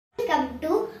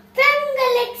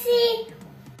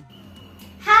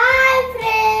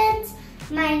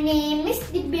My name is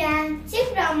Divyanshi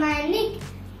from Nick.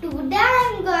 Today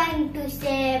I am going to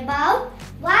say about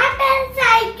water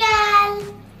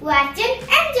cycle. Watch and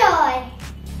enjoy.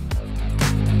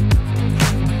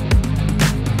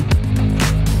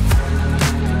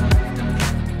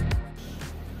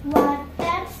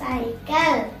 Water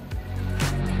cycle.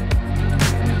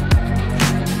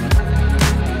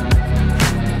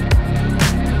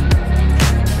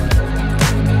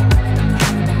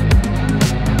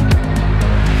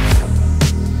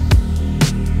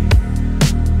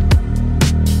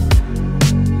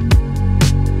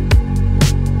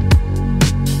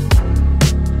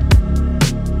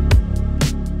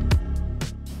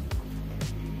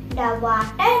 The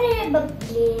water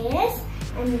evaporates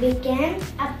and becomes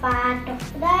a part of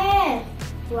the air.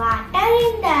 Water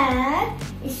in the air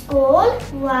is called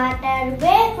water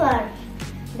vapor.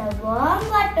 The warm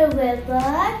water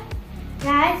vapor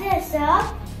rises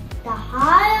up. The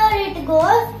higher it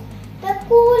goes, the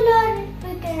cooler it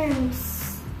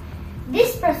becomes.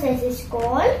 This process is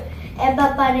called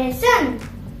evaporation.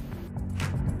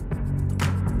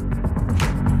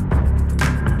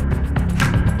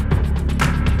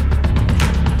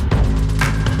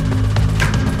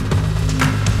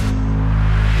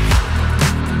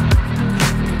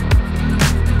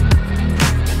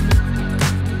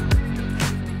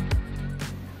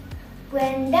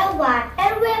 When the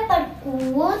water vapor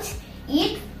cools,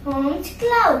 it forms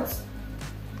clouds.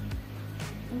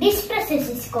 This process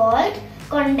is called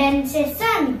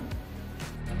condensation.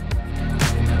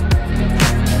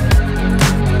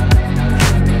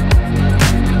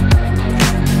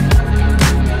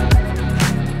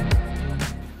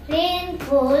 Rain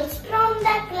falls from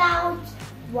the clouds.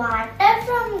 Water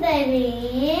from the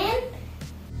rain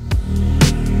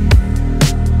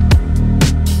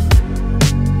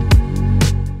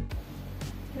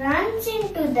runs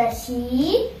into the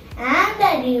sea and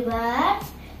the rivers,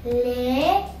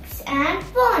 lakes and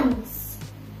ponds.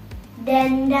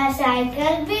 Then the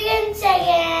cycle begins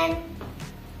again.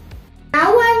 Now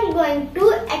I am going to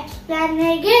explain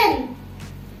again.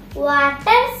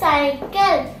 Water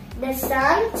cycle. The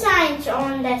sun shines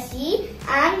on the sea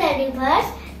and the rivers,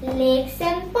 lakes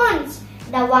and ponds.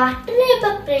 The water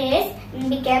evaporates and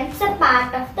becomes a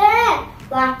part of the air.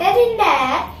 Water in the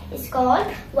air is called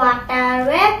water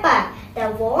vapor. The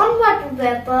warm water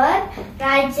vapor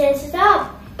rises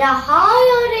up. The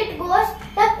higher it goes,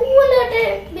 the cooler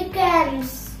it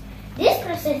becomes. This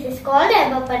process is called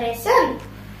evaporation.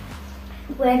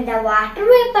 When the water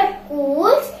vapor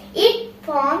cools, it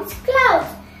forms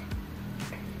clouds.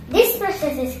 This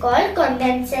process is called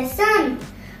condensation.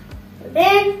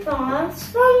 Rain falls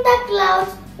from the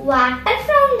clouds. Water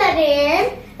from the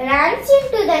rain runs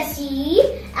into the sea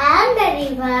and the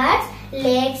rivers,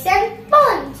 lakes and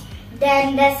ponds.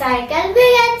 Then the cycle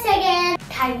begins again.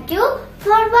 Thank you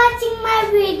for watching my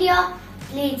video.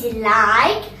 Please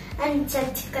like and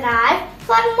subscribe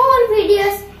for more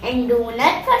videos and do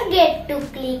not forget to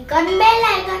click on bell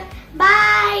icon.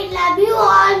 Bye. Love you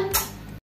all.